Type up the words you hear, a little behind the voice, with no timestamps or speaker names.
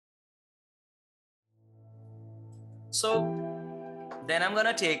So then I'm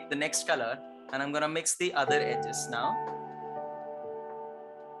gonna take the next color and I'm gonna mix the other edges now.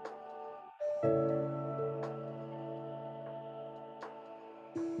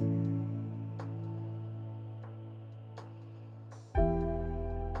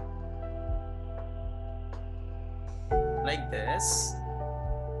 Like this.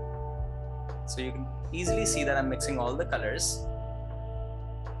 So you can easily see that I'm mixing all the colors.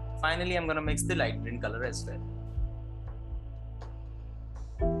 Finally, I'm gonna mix the light green color as well.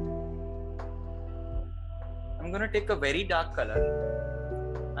 I'm gonna take a very dark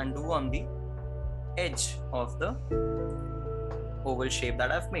color and do on the edge of the oval shape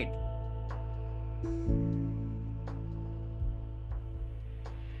that I've made.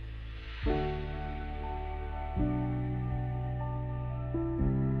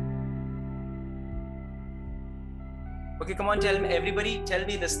 Okay, come on, tell me, everybody, tell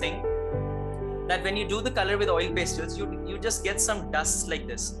me this thing, that when you do the color with oil pastels, you just get some dust like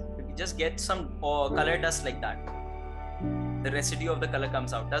this. You just get some color dust like that. The residue of the color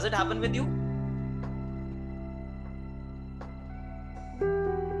comes out. Does it happen with you?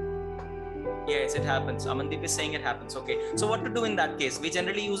 Yes, it happens. Amandeep is saying it happens. Okay, so what to do in that case? We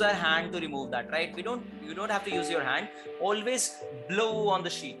generally use our hand to remove that, right? You don't have to use your hand. Always blow on the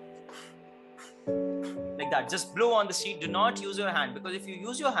sheet. Like that, just blow on the sheet. Do not use your hand, because if you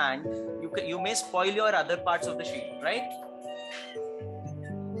use your hand, you may spoil your other parts of the sheet, right?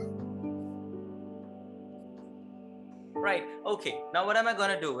 Right. Okay, now what am I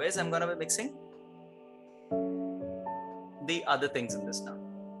gonna do is I'm gonna be mixing the other things in this now.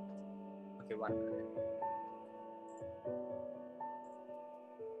 Okay, 1 minute.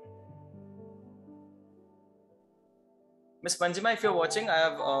 Miss Panjima, if you're watching, I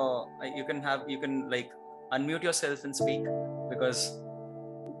have you can like unmute yourself and speak, because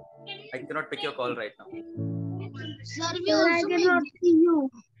I cannot pick your call right now. Sir, we also cannot see you.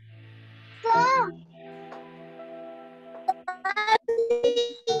 Sir,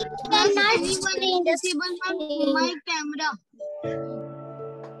 anyone is visible from my camera.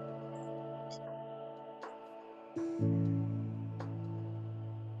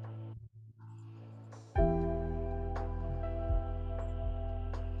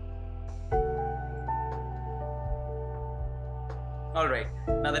 All right.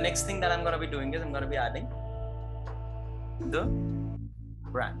 Now the next thing that I'm going to be doing is I'm going to be adding the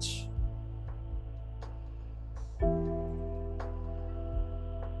branch.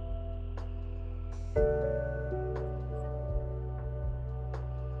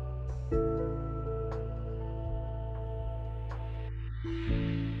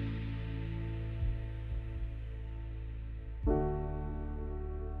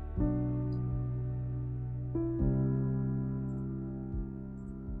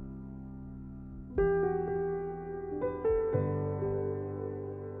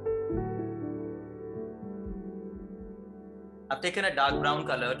 I've taken a dark brown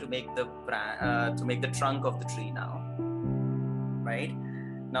color to make the trunk of the tree now. Right?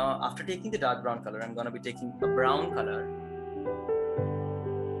 Now, after taking the dark brown color, I'm going to be taking a brown color.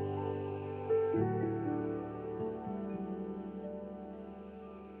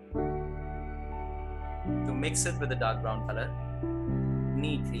 To mix it with the dark brown color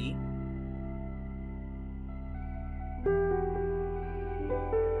neatly.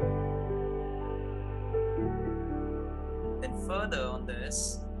 Then further on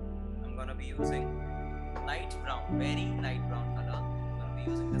this, I'm going to be using light brown, very light brown color. I'm going to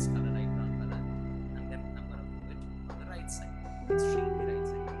be using this color, light brown color. And then I'm going to do it on the right side, extremely right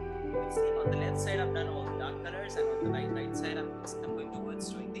side. You can see on the left side, I've done all the dark colors, and on the right side, I'm going towards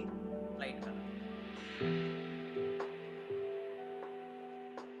doing the light color.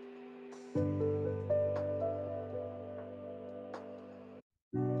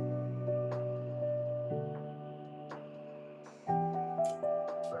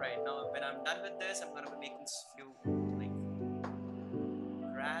 Alright, now when I'm done with this, I'm going to be making a few like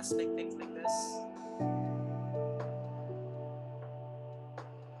grass like things like this.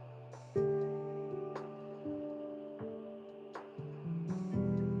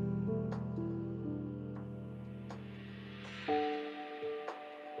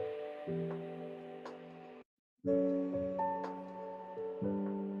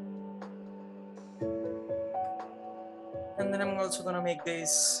 And then I'm also going to make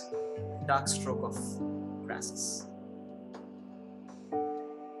this dark stroke of grasses.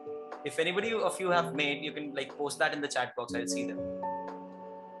 If anybody of you have made, you can like post that in the chat box. I'll see them.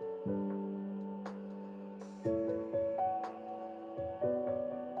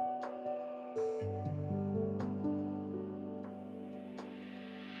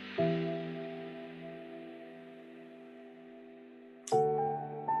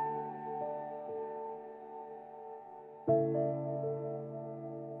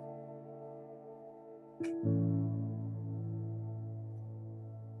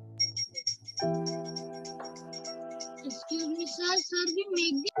 Sir, we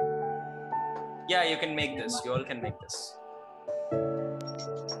make this. Yeah, you can make this. You all can make this.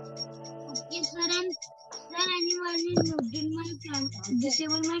 Okay, sir, and sir, anyone is muted my camera.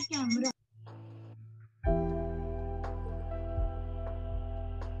 Disable my camera.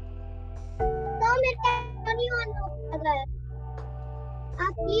 तो मेरा camera नहीं on हो रहा है.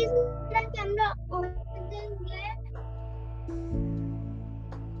 आप please मेरा camera on कर देंगे.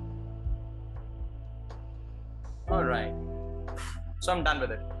 All right. So I'm done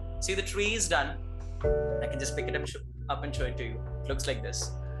with it. See, the tree is done. I can just pick it up and show it to you. It looks like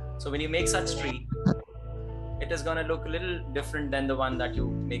this. So when you make such tree, it is gonna look a little different than the one that you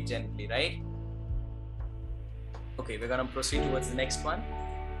make generally, right? Okay, we're gonna proceed towards the next one.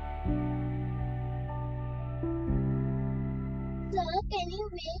 Sir, can you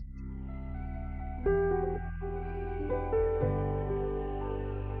make?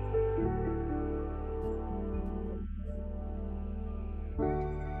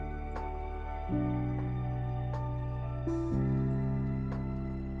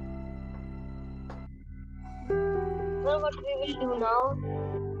 Sir, what we will do now?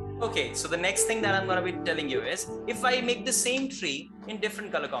 Okay, so the next thing that I'm going to be telling you is if I make the same tree in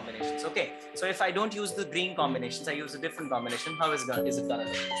different color combinations. Okay, so if I don't use the green combinations, I use a different combination, how is it going to look?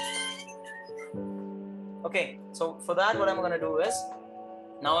 Okay, so for that, what I'm going to do is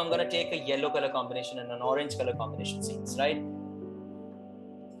now I'm going to take a yellow color combination and an orange color combination seeds, right?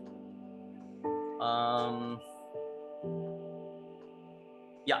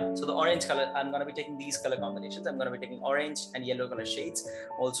 Yeah, so the orange color, I'm going to be taking these color combinations. I'm going to be taking orange and yellow color shades,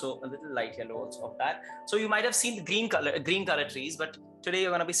 also a little light yellow also of that. So you might have seen the green color trees, but today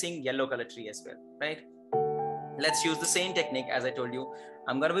you're going to be seeing yellow color tree as well, right? Let's use the same technique as I told you.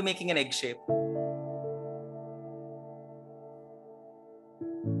 I'm going to be making an egg shape.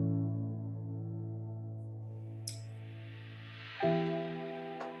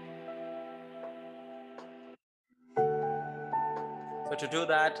 So to do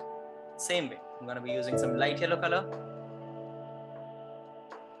that, same way, I'm going to be using some light yellow color.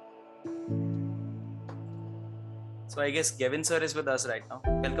 So I guess Gavin sir is with us right now.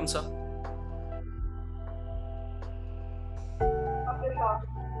 Welcome, sir.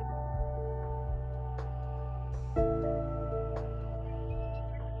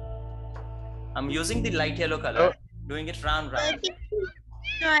 I'm using the light yellow color, doing it round.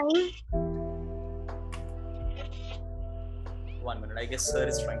 Trying. 1 minute, I guess sir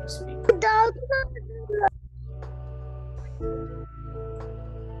is trying to speak.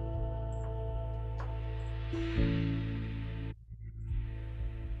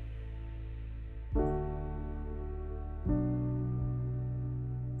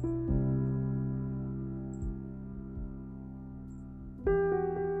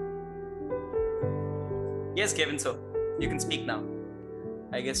 Yes, Kevin, so you can speak now.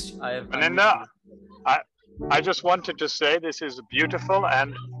 I guess I have. Maninder, I just wanted to say this is beautiful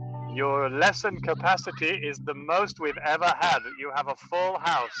and your lesson capacity is the most we've ever had. You have a full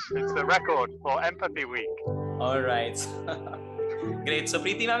house. It's the record for Empathy Week. All right. Great. So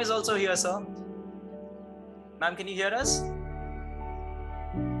Preeti ma'am is also here, sir. Ma'am, can you hear us?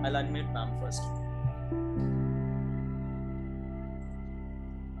 I'll unmute ma'am first.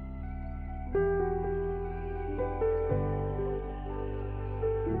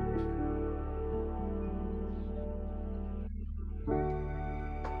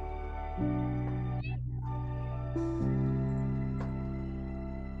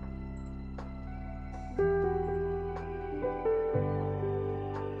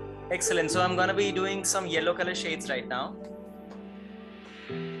 Excellent. So I'm going to be doing some yellow color shades right now.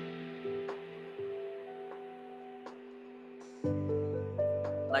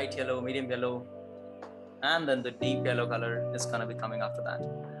 Light yellow, medium yellow, and then the deep yellow color is going to be coming after that.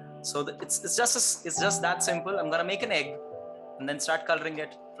 So it's just that simple. I'm going to make an egg and then start coloring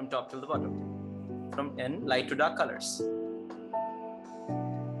it from top to the bottom, from in light to dark colors.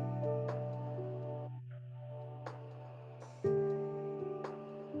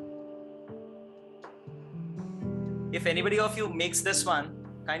 If anybody of you makes this one,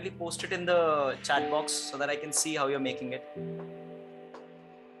 kindly post it in the chat box so that I can see how you're making it.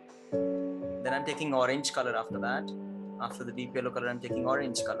 Then I'm taking orange color after that. After the deep yellow color, I'm taking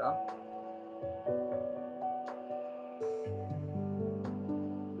orange color.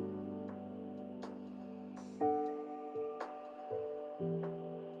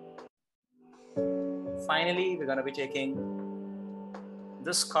 Finally, we're going to be taking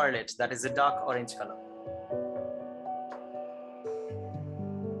the scarlet, that is the dark orange color.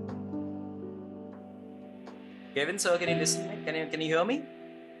 Kevin, sir, can you listen? Can you hear me?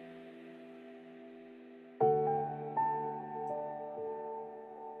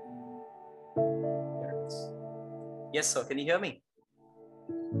 Yes, sir. Can you hear me?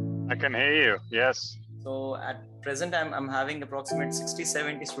 I can hear you. Yes. So at present, I'm having approximately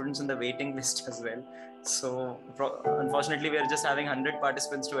 60-70 students in the waiting list as well. So unfortunately, we are just having 100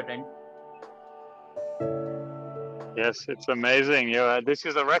 participants to attend. Yes, it's amazing. This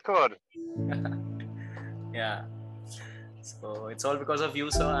is a record. Yeah. So it's all because of you,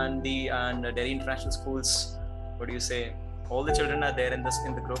 sir, and Delhi International Schools. What do you say? All the children are there in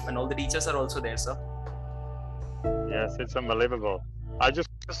the group, and all the teachers are also there, sir. Yes, it's unbelievable. I just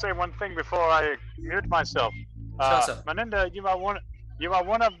want to say one thing before I mute myself. Sure, sir. Maninder, you are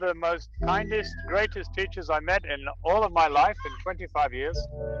one of the most kindest, greatest teachers I met in all of my life in 25 years.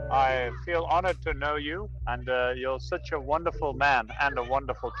 I feel honored to know you, and you're such a wonderful man and a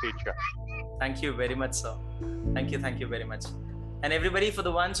wonderful teacher. Thank you very much, sir. Thank you very much. And everybody, for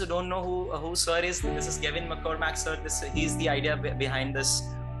the ones who don't know who sir is, this is Kevin McCormack, sir. He's the idea behind this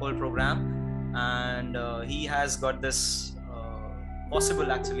whole program, and he has got this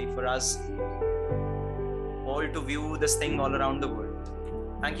possible actually for us all to view this thing all around the world.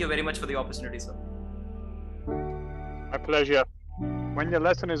 Thank you very much for the opportunity, sir. My pleasure. When your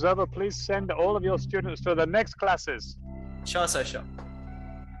lesson is over, please send all of your students to the next classes. Sure, sir, sure.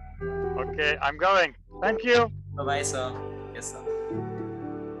 Okay, I'm going. Thank you. Bye-bye, sir. Yes, sir.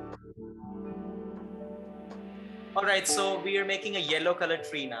 All right, so we are making a yellow colored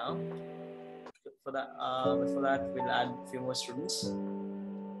tree now. For that, before that, we'll add a few more students.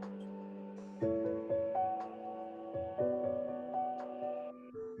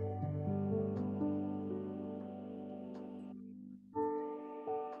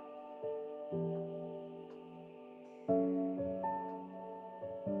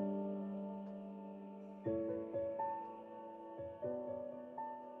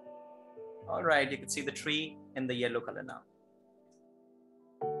 All right, you can see the tree in the yellow color now.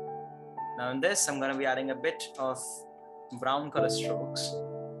 Now in this, I'm going to be adding a bit of brown color strokes,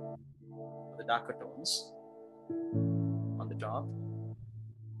 the darker tones on the top.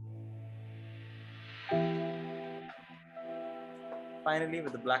 Finally,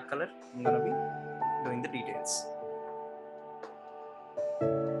 with the black color, I'm going to be doing the details.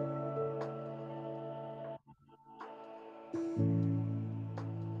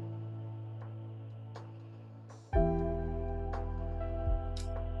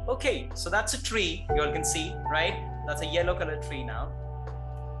 Okay, so that's a tree, you all can see, right? That's a yellow colored tree now.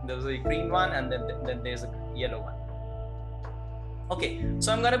 There's a green one, and then there's a yellow one. Okay,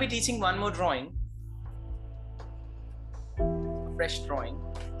 so I'm going to be teaching one more drawing, a fresh drawing.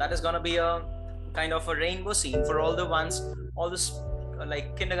 That is going to be a kind of a rainbow scene for all the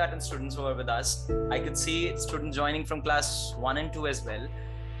like kindergarten students who are with us. I could see students joining from class 1 and 2 as well.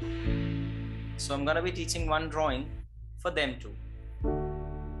 So I'm going to be teaching one drawing for them too.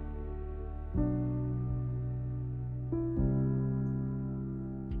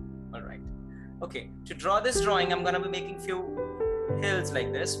 All right. Okay, to draw this drawing, I'm going to be making few hills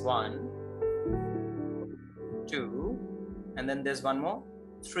like this. 1, 2, and then there's one more,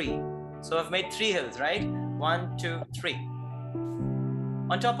 3. So I've made 3 hills, right? 1, 2, 3.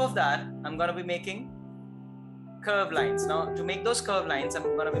 On top of that, I'm going to be making curve lines. Now, to make those curve lines, I'm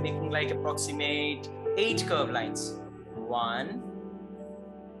going to be making like approximate 8 curve lines. 1,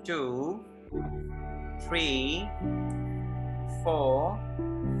 2, 3, 4,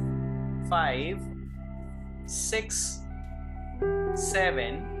 5, 6,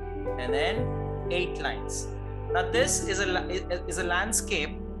 7, and then 8 lines. Now this is a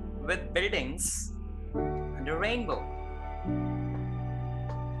landscape with buildings and a rainbow.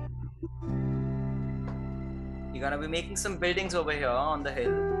 You're gonna be making some buildings over here on the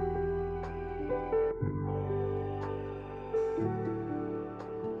hill.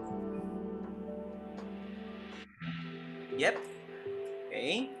 Yep.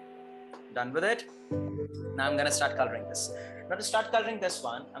 Okay. Done with it. Now I'm gonna start coloring this. Now to start coloring this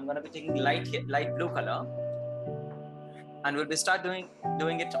one, I'm gonna be taking light blue color, and we'll be start doing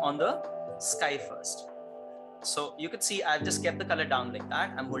it on the sky first. So you could see I've just kept the color down like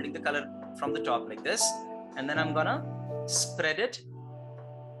that. I'm holding the color from the top like this, and then I'm gonna spread it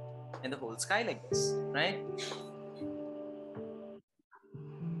in the whole sky like this, right?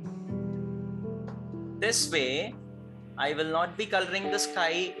 This way, I will not be coloring the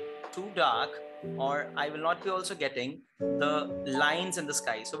sky too dark, or I will not be also getting the lines in the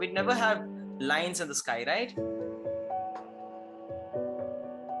sky. So we never have lines in the sky, right?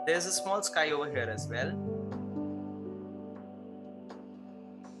 There's a small sky over here as well.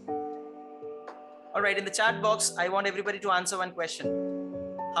 All right, in the chat box, I want everybody to answer one question.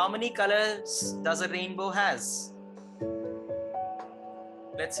 How many colors does a rainbow has?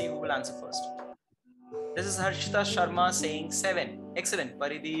 Let's see who will answer first. This is Harshita Sharma saying 7. Excellent.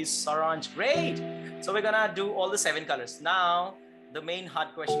 Paridhi, Saranj, great. So we're gonna do all the 7 colors. Now the main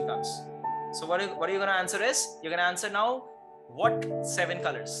hard question comes. So what are you gonna answer is, you're gonna answer now what 7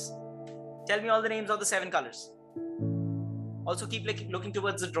 colors. Tell me all the names of the 7 colors. Also keep looking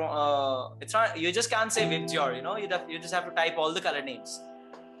towards the draw. It's not, you just can't say with your, you just have to type all the color names.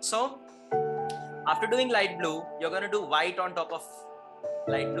 So after doing light blue, you're gonna do white on top of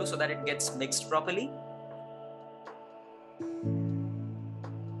light blue so that it gets mixed properly.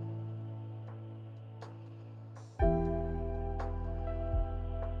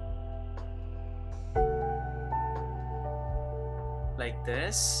 Like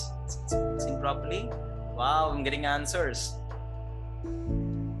this. It's mixing properly. Wow, I'm getting answers.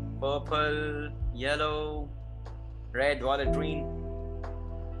 Purple, yellow, red, violet, green.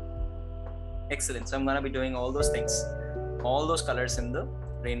 Excellent. So I'm gonna be doing all those things, all those colors in the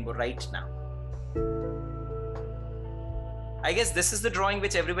rainbow right now. I guess this is the drawing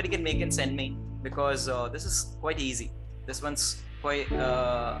which everybody can make and send me, because this is quite easy. This one's quite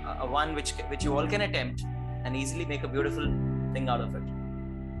a one which you all can attempt and easily make a beautiful thing out of it.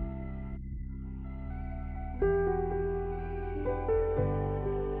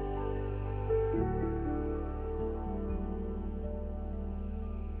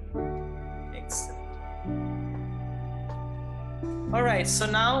 Excellent. All right, so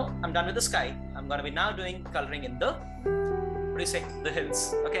now I'm done with the sky. I'm gonna be now doing coloring in the, what do you say, the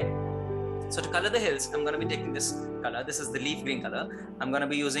hills. Okay. So to color the hills, I'm gonna be taking this color. This is the leaf green color. I'm gonna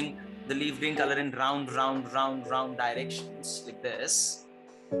be using the leaf green color in round directions like this.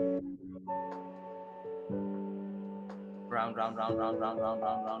 Round.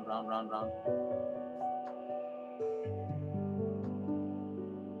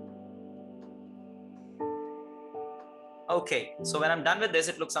 Okay, so when I'm done with this,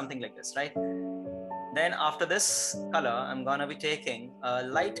 it looks something like this, right? Then after this color, I'm gonna be taking a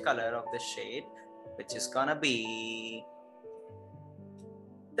light color of this shade, which is gonna be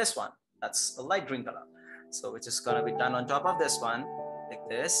this one. That's a light green color. So which is gonna be done on top of this one, like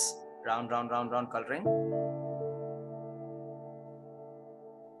this, round coloring.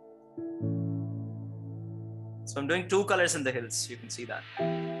 So I'm doing 2 colors in the hills, you can see that.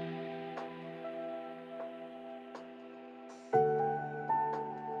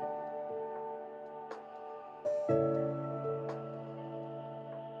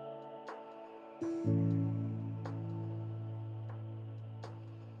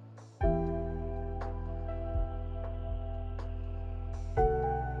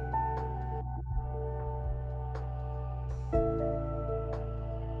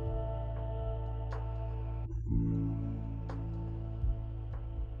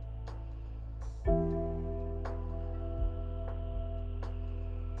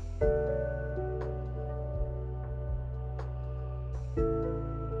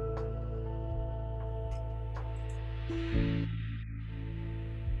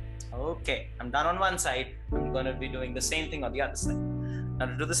 Okay, I'm done on one side. I'm gonna be doing the same thing on the other side. Now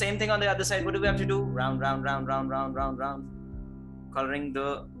to do the same thing on the other side, what do we have to do? Round. Coloring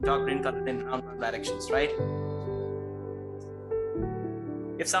the dark green color in round directions, right?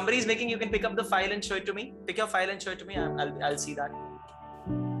 If somebody is making, you can pick up the file and show it to me. Pick your file and show it to me. I'll see that.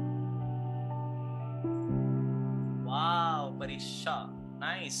 Wow, Parisha.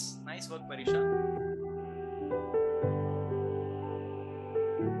 Nice work, Parisha.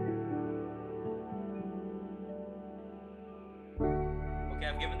 Okay,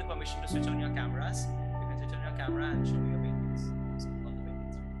 I've given the permission to switch on your cameras. You can switch on your camera and show me your paintings. All the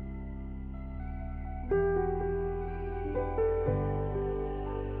paintings.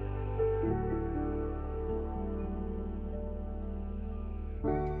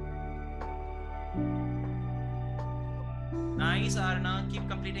 Nice, Arna. Keep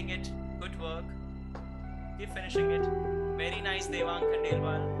completing it. Good work. Keep finishing it. Very nice, Devang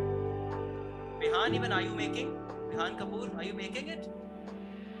Khandelwal. Behan, even are you making? Behan Kapoor, are you making it?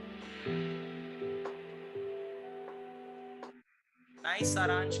 Nice,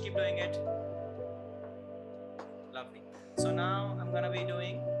 Saranj. Keep doing it. Lovely. So now I'm gonna be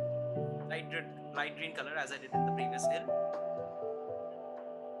doing light green color as I did in the previous hill.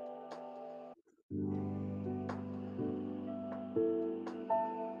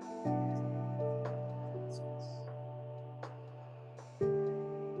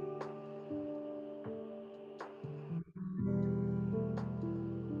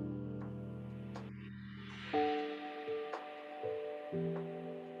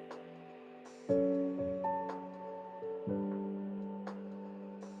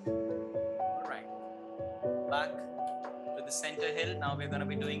 Back to the the center hill. Now we're going to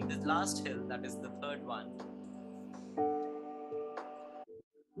be doing the last hill, that is the third one.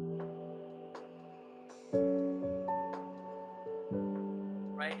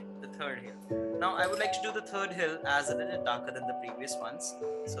 Right, the third hill. Now I would like to do the third hill as a little darker than the previous ones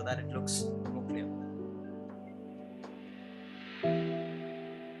so that it looks more clear.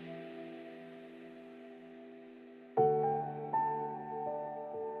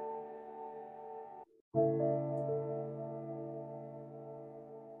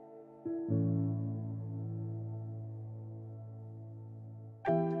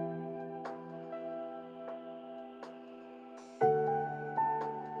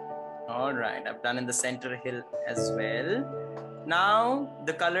 All right, I've done in the center hill as well. Now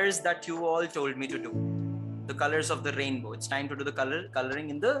the colors that you all told me to do, the colors of the rainbow. It's time to do the coloring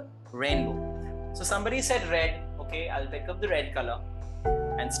in the rainbow. So somebody said red. Okay, I'll pick up the red color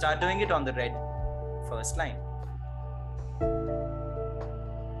and start doing it on the red first line.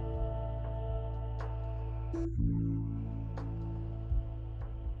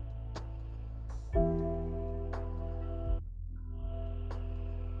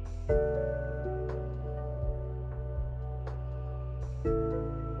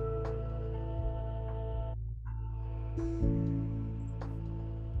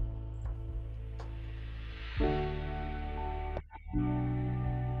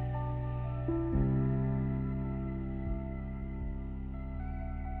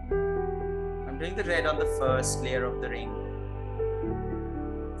 I'm doing the red on the first layer of the rainbow.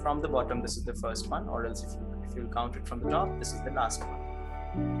 From the bottom, this is the first one, or else if you'll count it from the top, this is the last one.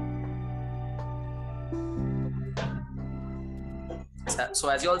 So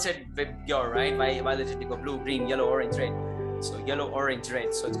as you all said, your right, violet, indigo, blue, green, yellow, orange, red. So yellow, orange,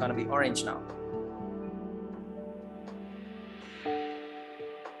 red. So it's gonna be orange now.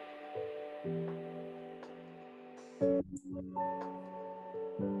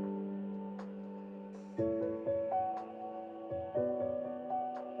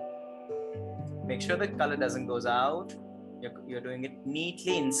 Make sure the color doesn't goes out. You're doing it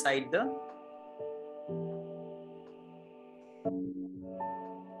neatly inside the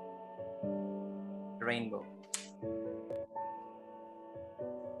rainbow.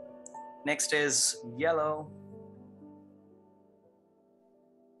 Next is yellow.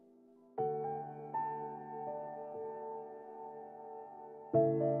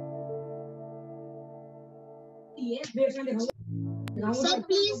 Sir,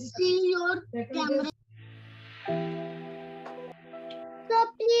 please see your camera. Sir,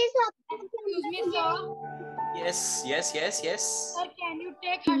 please. Excuse me, sir. Yes. Sir, can you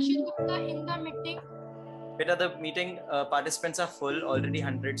take Harshit Gupta in the meeting? Beta, the meeting participants are full, already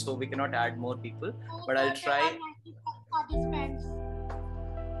 100, so we cannot add more people. Oh, But sir, I'll try. there are 95 participants.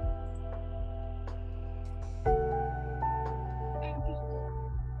 Thank you, sir.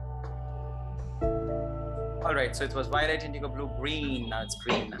 All right, so it was violet, indigo, blue, green. Now it's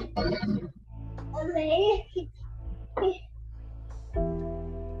green now.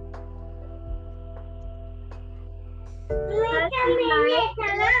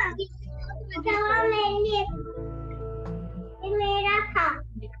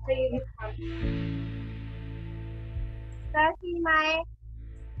 My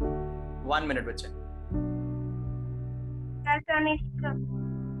 1 minute, bache.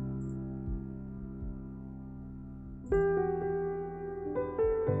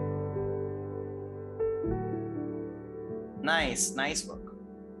 Nice work.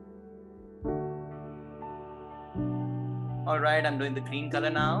 All right, I'm doing the green color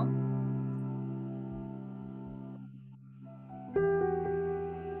now.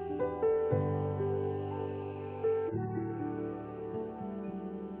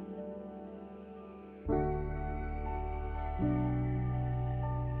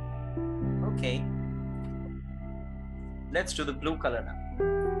 Okay. Let's do the blue color now.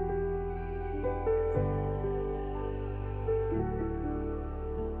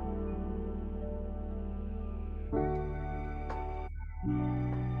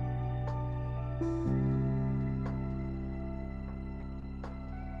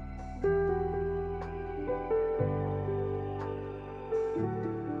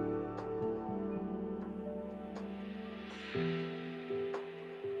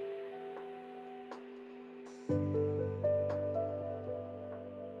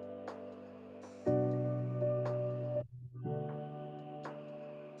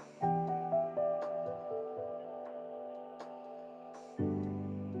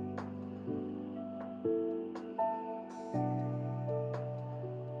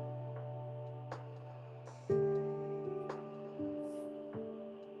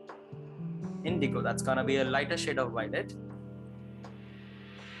 Indigo, that's gonna be a lighter shade of violet.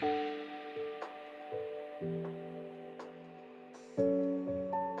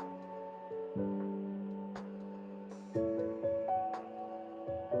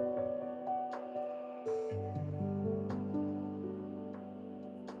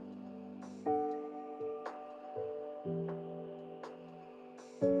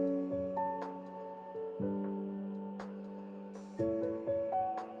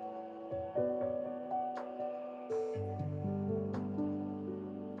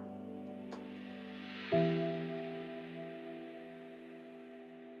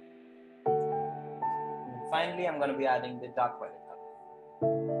 finally, I'm going to be adding the dark violet color.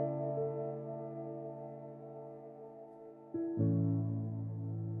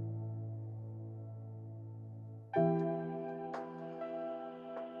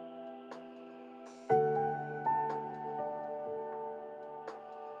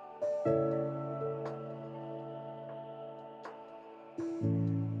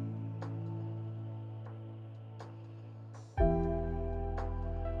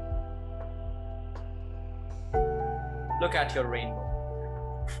 Look at your rainbow.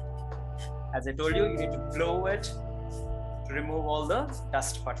 As I told you, you need to blow it to remove all the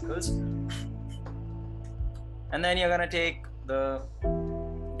dust particles. And then you're gonna take the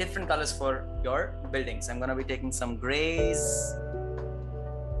different colors for your buildings. I'm gonna be taking some grays,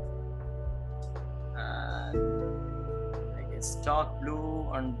 and I guess dark blue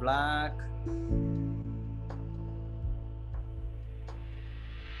and black.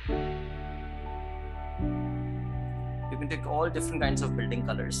 You can take all different kinds of building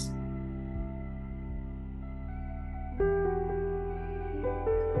colors.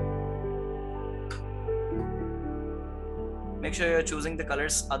 Make sure you're choosing the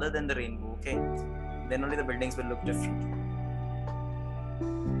colors other than the rainbow, okay? Then only the buildings will look different.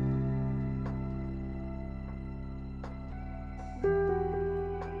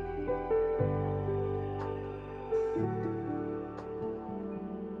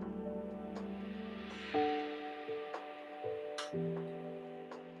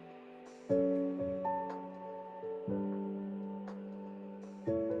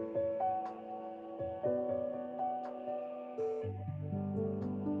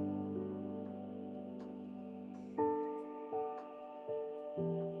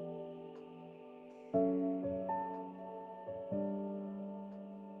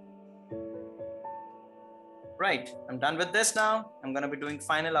 Right, I'm done with this now. I'm gonna be doing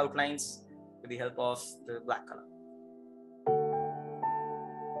final outlines with the help of the black color.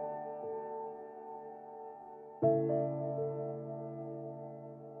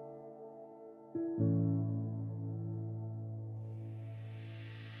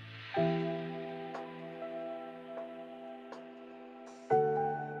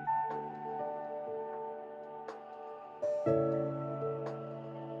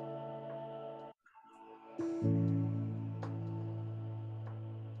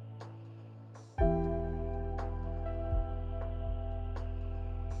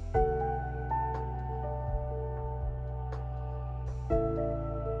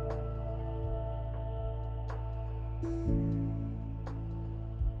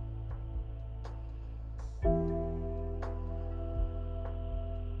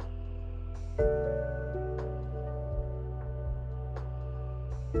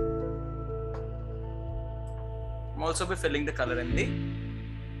 I'm also be filling the color in the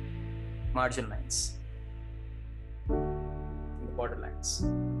margin lines, in the border lines.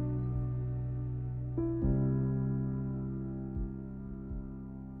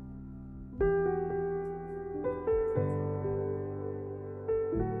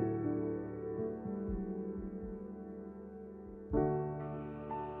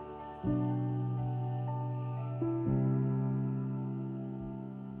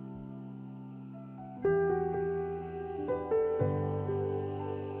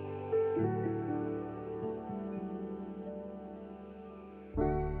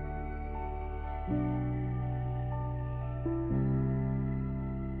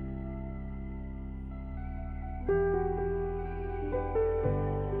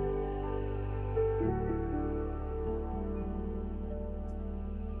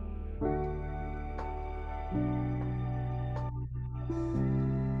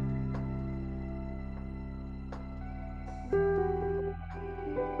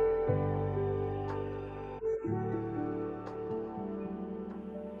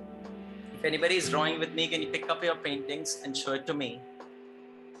 If anybody is drawing with me, can you pick up your paintings and show it to me?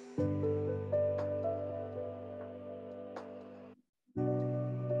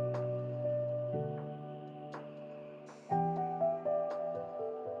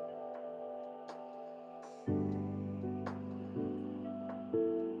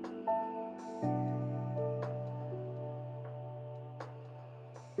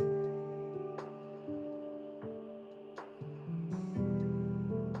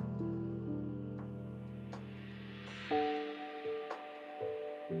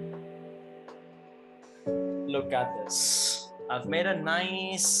 Look at this. I've made a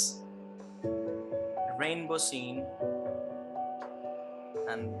nice rainbow scene.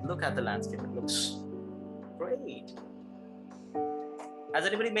 And look at the landscape. It looks great. Has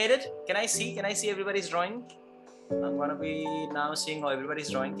anybody made it? Can I see everybody's drawing? I'm gonna be now seeing how everybody's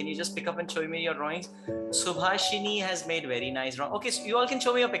drawing. Can you just pick up and show me your drawings? Subhashini has made very nice drawings. Okay, so you all can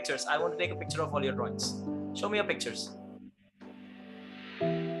show me your pictures. I want to take a picture of all your drawings. Show me your pictures.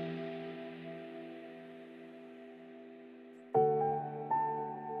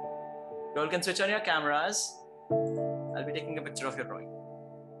 You all can switch on your cameras. I'll be taking a picture of your drawing.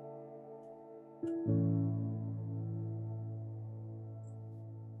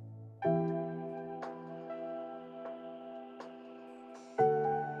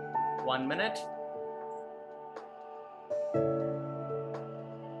 One minute.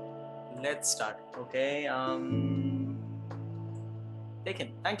 Let's start. Okay.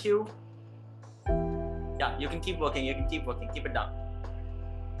 Taken. Thank you. Yeah, you can keep working. You can keep working. Keep it down.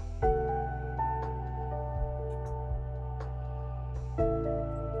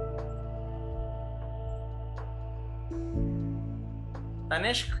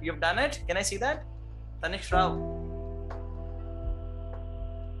 Tanishq, you've done it? Can I see that? Tanishq Rao.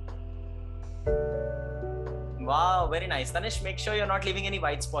 Wow, very nice. Tanishq, make sure you're not leaving any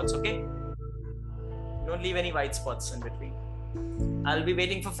white spots, okay? Don't leave any white spots in between. I'll be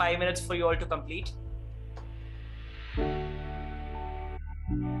waiting for 5 minutes for you all to complete.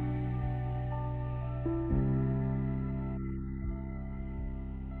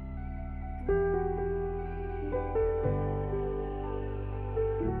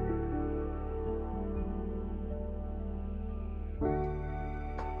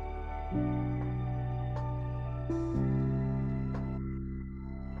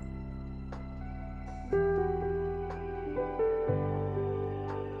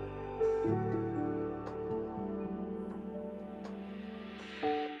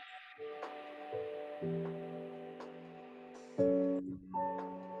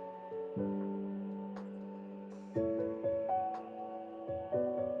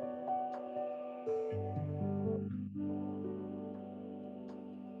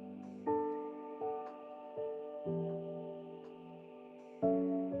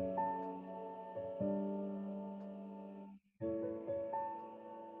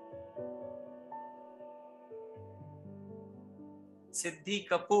 Siddhi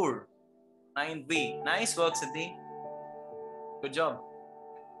Kapoor, 9B. Nice work, Siddhi. Good job.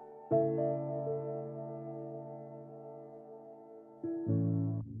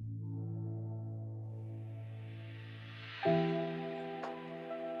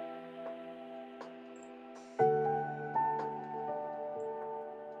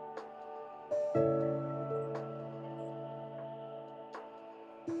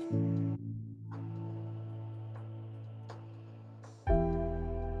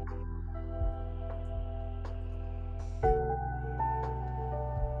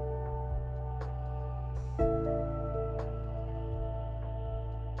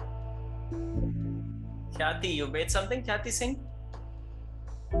 Khyati, you made something, Khyati Singh?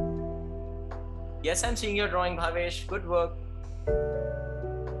 Yes, I'm seeing your drawing, Bhavesh. Good work.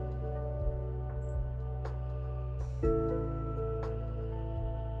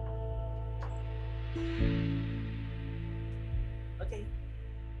 Okay.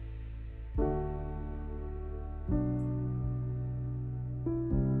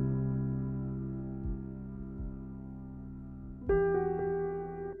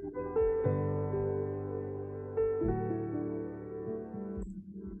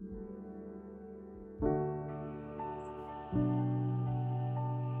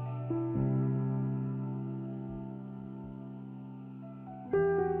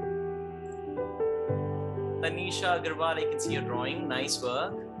 Tanisha Agarwal, I can see your drawing. Nice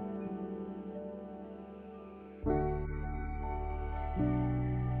work.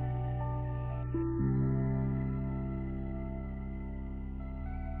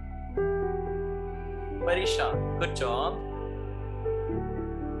 Parisha, good job.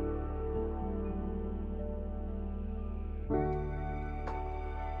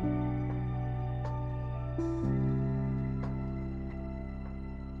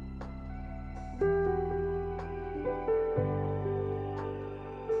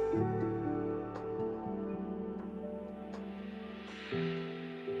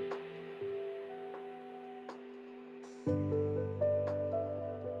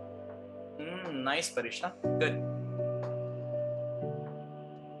 Nice, Parisha. Good.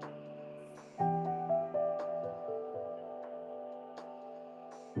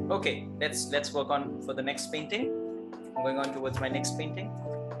 Okay, let's work on for the next painting. I'm going on towards my next painting.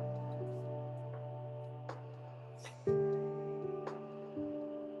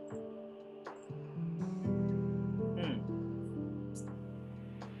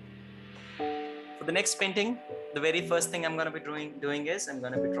 For the next painting, the very first thing I'm going to be doing is I'm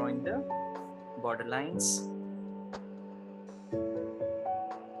going to be drawing the border lines.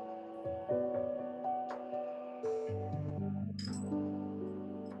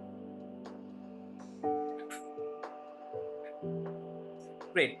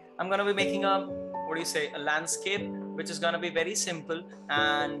 Great. I'm going to be making a, what do you say, a landscape, which is going to be very simple,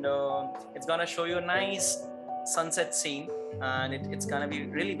 and it's going to show you a nice sunset scene, and it's going to be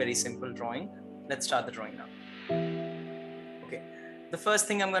really very simple drawing. Let's start the drawing now. Okay. The first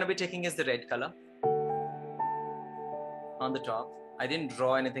thing I'm going to be taking is the red color on the top. I didn't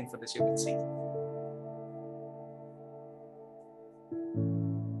draw anything for this, you can see.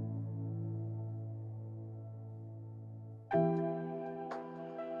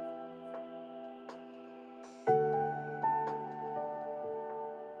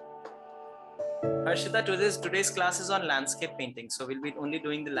 Harshita, today's class is on landscape painting. So we'll be only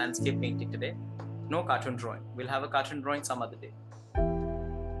doing the landscape painting today. No cartoon drawing. We'll have a cartoon drawing some other day.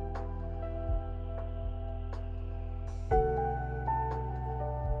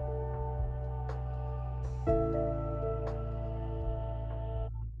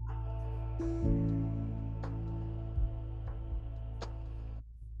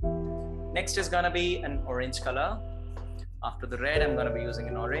 Next is gonna be an orange color. After the red, I'm gonna be using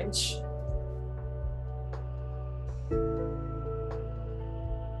an orange.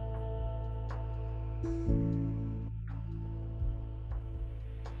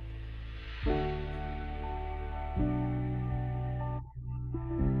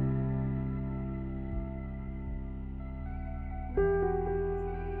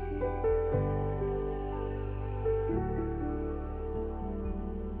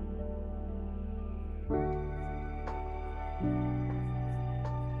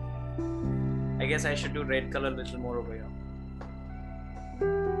 I guess I should do red color a little more over here.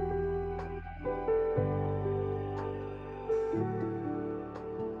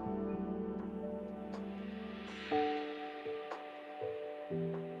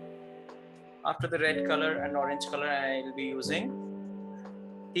 After the red color and orange color, I will be using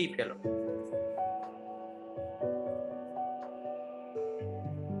deep yellow.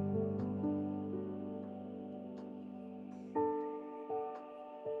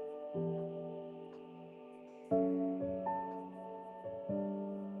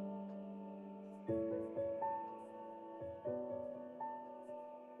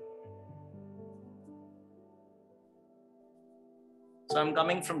 So I'm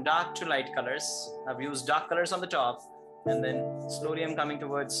coming from dark to light colors. I've used dark colors on the top, and then slowly I'm coming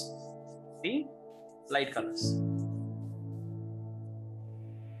towards the light colors.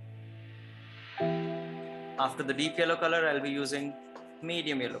 After the deep yellow color, I'll be using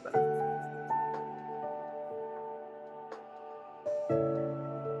medium yellow color.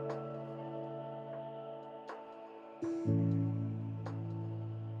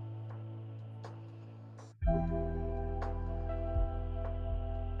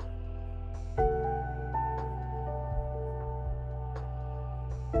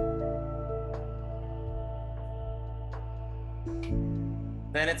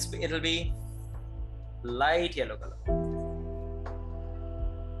 Then it'll be light yellow color.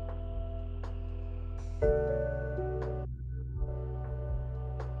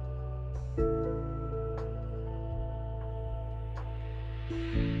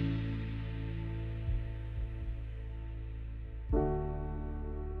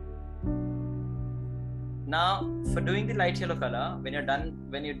 Now, for doing the light yellow color, when you're done,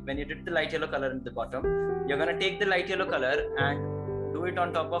 when you did the light yellow color at the bottom, you're gonna take the light yellow color and do it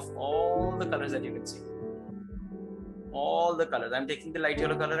on top of all the colors that you can see. All the colors. I'm taking the light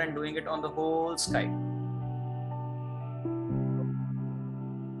yellow color and doing it on the whole sky.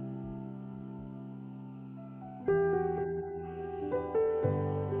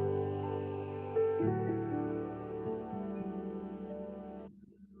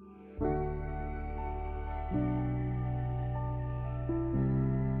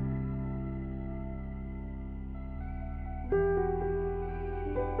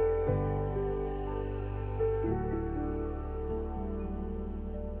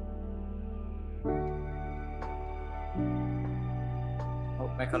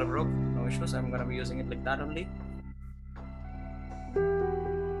 My color broke, no issues. I'm gonna be using it like that only.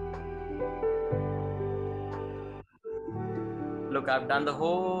 Look, I've done the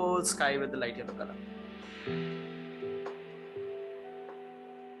whole sky with the light yellow color.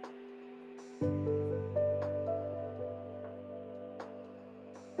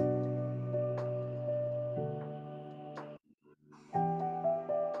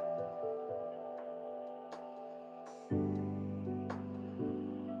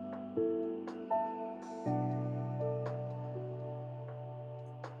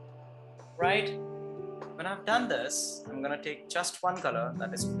 Right? When I've done this, I'm gonna take just one color,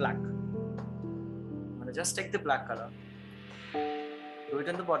 that is black. I'm gonna just take the black color, do it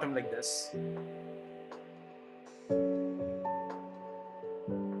in the bottom like this.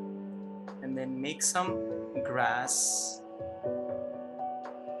 then make some grass.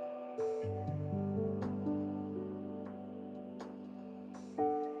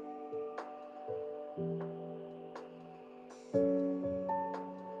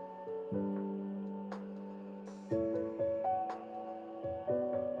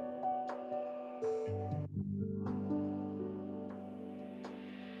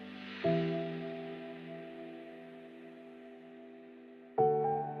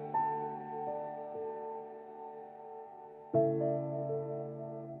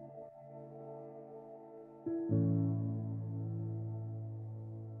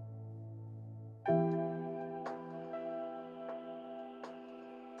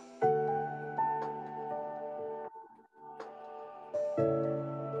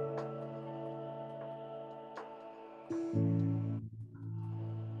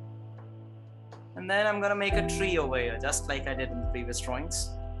 And then I'm gonna make a tree over here, just like I did in the previous drawings.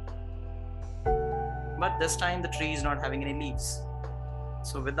 But this time the tree is not having any leaves.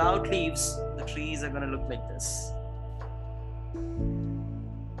 So without leaves, the trees are gonna look like this.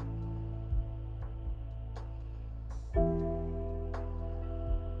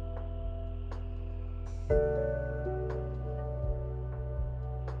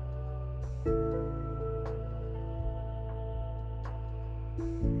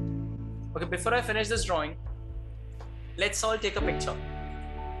 Okay, before I finish this drawing, let's all take a picture.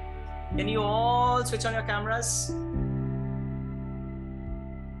 Can you all switch on your cameras?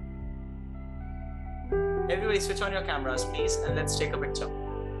 Everybody switch on your cameras, please, and let's take a picture.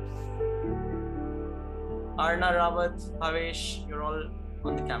 Arna, Rawat, Havesh, you're all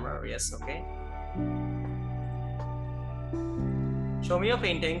on the camera. Yes, okay. Show me your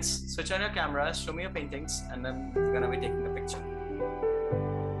paintings. Switch on your cameras, show me your paintings, and then we're gonna be taking a picture.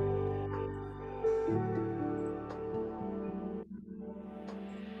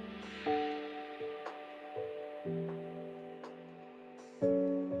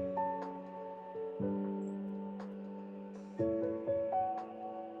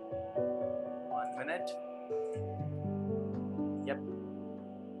 Yep.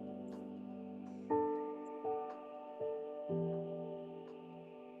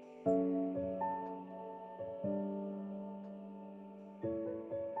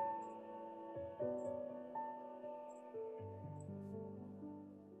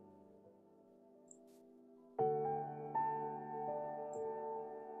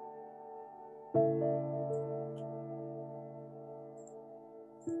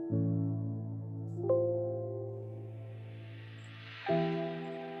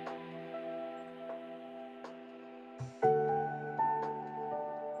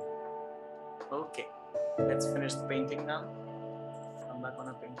 Okay, let's finish the painting now. Come back on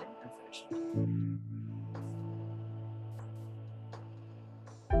a painting and finish it.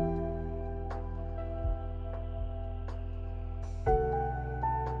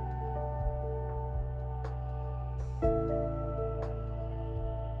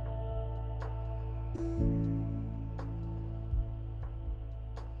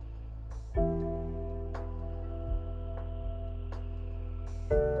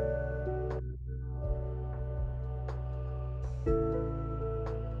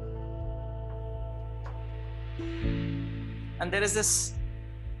 And there is this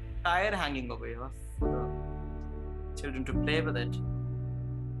tire hanging over here for the children to play with it.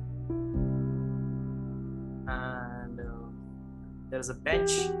 And there is a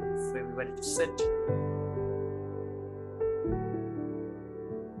bench for everybody to sit.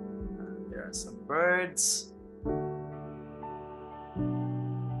 And there are some birds.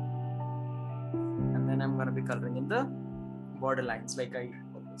 And then I'm going to be coloring in the border lines like I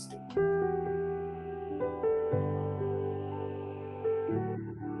always do.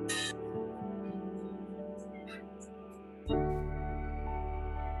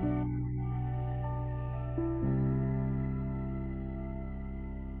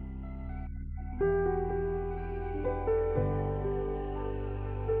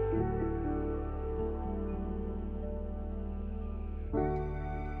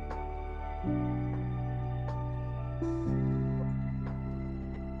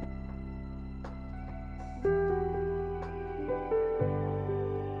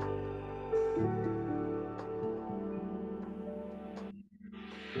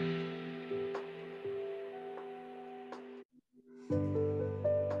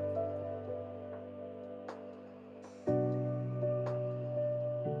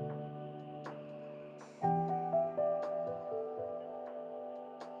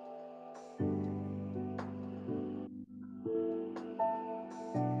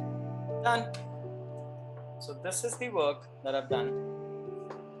 Done. So this is the work that I've done.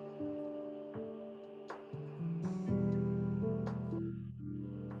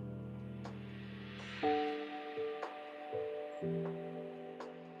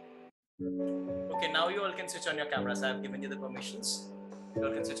 Okay, now you all can switch on your cameras. I have given you the permissions. You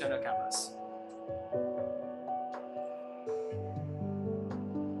all can switch on your cameras.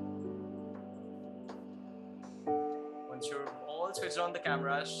 Once you're all switched on the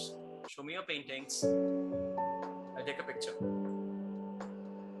cameras, show me your paintings. I'll take a picture.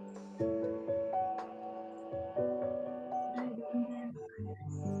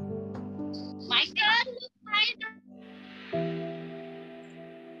 My turn.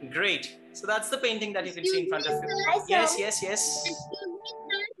 Great. So that's the painting that you can see in front of you. Excuse me, Yes, sir. yes, yes.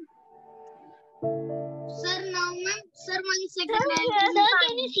 Sir, now ma'am. Sir, 1 second. Sir,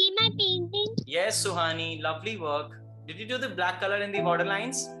 can you see my painting? Yes, Suhani. Lovely work. Did you do the black color in the border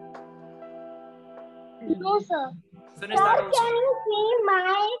lines? No, sir. Finish that also. Can you see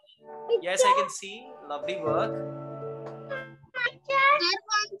my picture? Yes, I can see. Lovely work. Sir,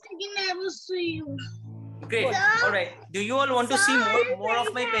 1 second. I will see you. Great. Sir. All right. Do you all want to see more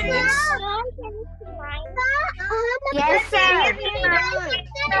of my paintings? Sir, can you see mine? Yes, sir.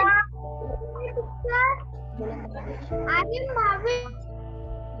 I am Marvin.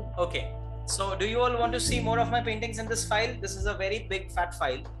 Okay. So do you all want to see more of my paintings in this file? This is a very big fat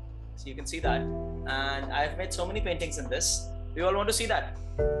file. So you can see that. And I've made so many paintings in this. Do you all want to see that?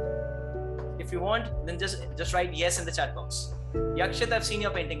 If you want, then just write yes in the chat box. Yakshit, I've seen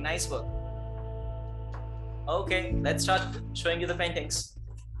your painting. Nice work. Okay, let's start showing you the paintings.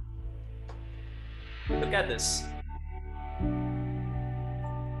 Look at this.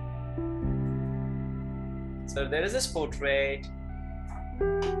 So there is this portrait,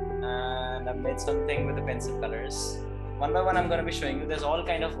 and I've made something with the pencil colors. One by one, I'm going to be showing you. There's all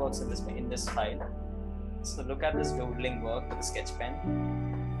kind of works in this file. So look at this doodling work with a sketch pen.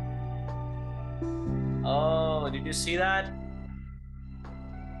 Oh, did you see that?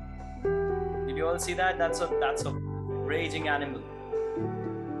 Did you all see that? That's a raging animal.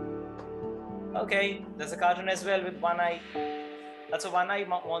 Okay, there's a cartoon as well with one eye. That's a one-eye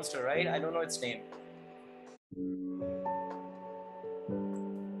monster, right? I don't know its name.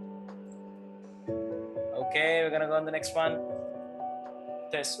 Okay, we're gonna go on the next one.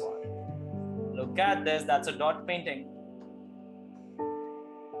 This one. Look at this. That's a dot painting.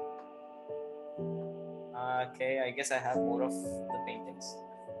 Okay, I guess I have more of the paintings.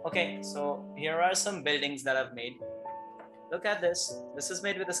 Okay, so here are some buildings that I've made. Look at this. This is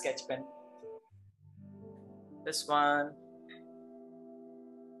made with a sketch pen. This one.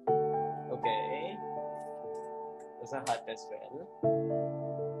 Okay. There's a hut as well.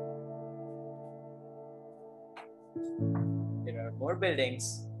 There are more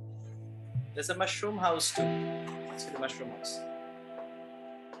buildings. There's a mushroom house too. Let's see the mushroom house.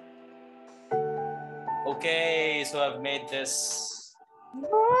 Okay, so I've made this.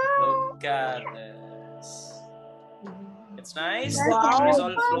 Look at this. It's nice. The water is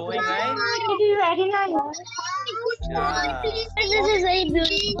all flowing, right? It is very nice. Yeah. This is very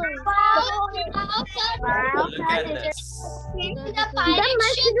beautiful. Look at this. The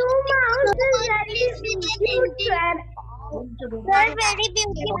mushroom house is very beautiful. Very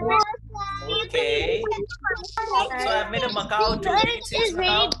beautiful. Okay. So I've made a Macau too. Did you see this It's very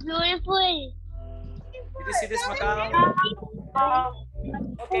Macau? beautiful. Did you see this Macau?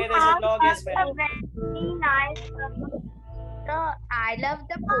 Okay, there's a dog as well. Very nice. I love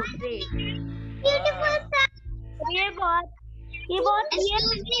the portrait. Beautiful, sir. Excuse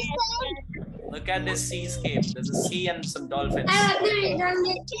me, sir. Look at this seascape. There's a sea and some dolphins. Can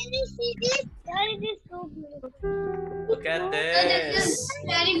you see this? It is so beautiful. Look at this.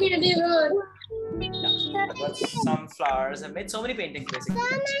 Very beautiful. Yeah, I've got some flowers. I've made so many paintings basically.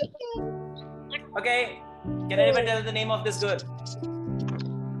 Okay, can anyone tell the name of this girl?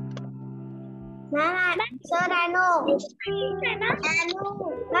 Sir, I know.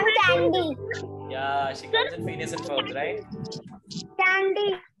 I'm Candy. Yeah, she comes in Phineas and Ferb, right?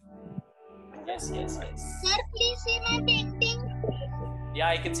 Candy. Yes, yes, yes. Sir, please see my painting. Yeah,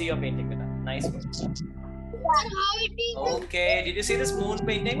 I can see your painting, Vina. Nice work. Sir, how it is? Okay, did you see this moon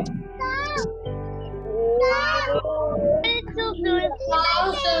painting? Wow. It's so beautiful.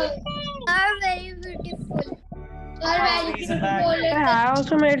 Wow, sir. Are very beautiful. Very beautiful. I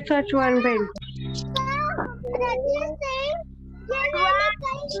also made such one painting.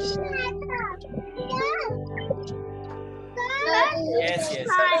 Yes, yes, yes.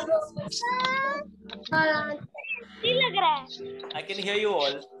 I can hear you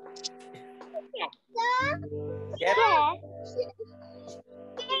all. Yep.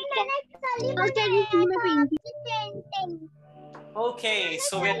 Okay,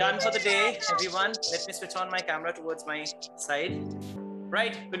 so we're done for the day, everyone. Let me switch on my camera towards my side.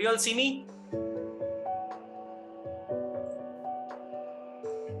 Right, could you all see me?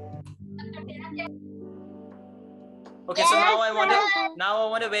 Okay, so now I want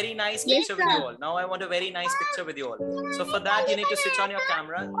sir. a very nice Yes, picture with you sir. all. Now I want a very nice picture with you all. So for that you need to switch on your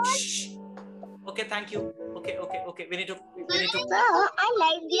camera. Shh. Okay, thank you. Okay. We need to. Sir, I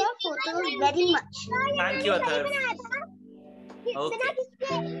like your photos very much. Thank you, Athar. Okay.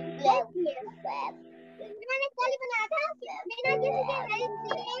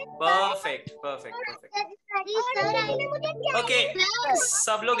 Perfect. Okay.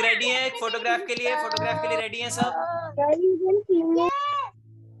 सब लोग ready हैं photograph के लिए ready हैं सब?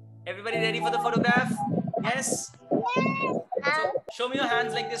 Everybody ready for the photograph? Yes. So show me your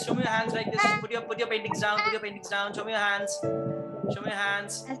hands like this. Put your paintings down. Show me your hands.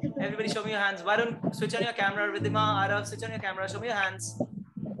 Everybody show me your hands. Varun, switch on your camera. Ridhima, Arav, switch on your camera. Show me your hands.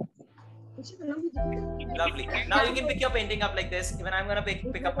 Lovely. Now you can pick your painting up like this. Even I'm gonna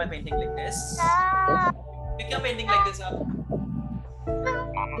pick up my painting like this. Pick your painting like this up.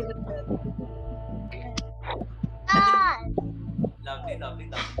 Lovely.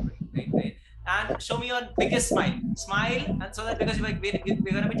 Great. And show me your biggest smile. Smile, and so that because we're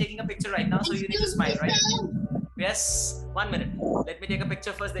gonna be taking a picture right now, so you need to smile, right? Yes. 1 minute. Let me take a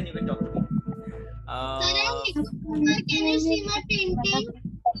picture first, then you can talk to me. Can you see my painting?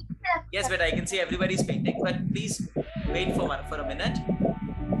 Yes, but I can see everybody's painting. But please wait for a minute.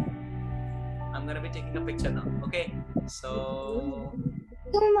 I'm gonna be taking a picture now. Okay. So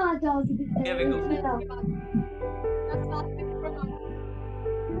here we go.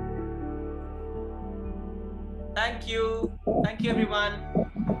 Thank you everyone.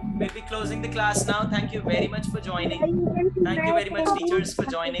 We'll be closing the class now. Thank you very much for joining. Thank you very much, teachers, for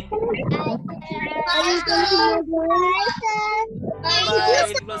joining. Bye.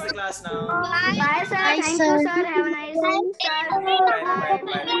 We'll close the class now. Bye, sir. Thank you, sir. Have a nice day, sir. Bye.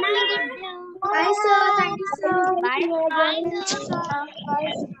 Bye, sir. Thank you, sir.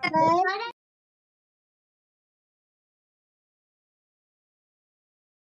 Bye, sir.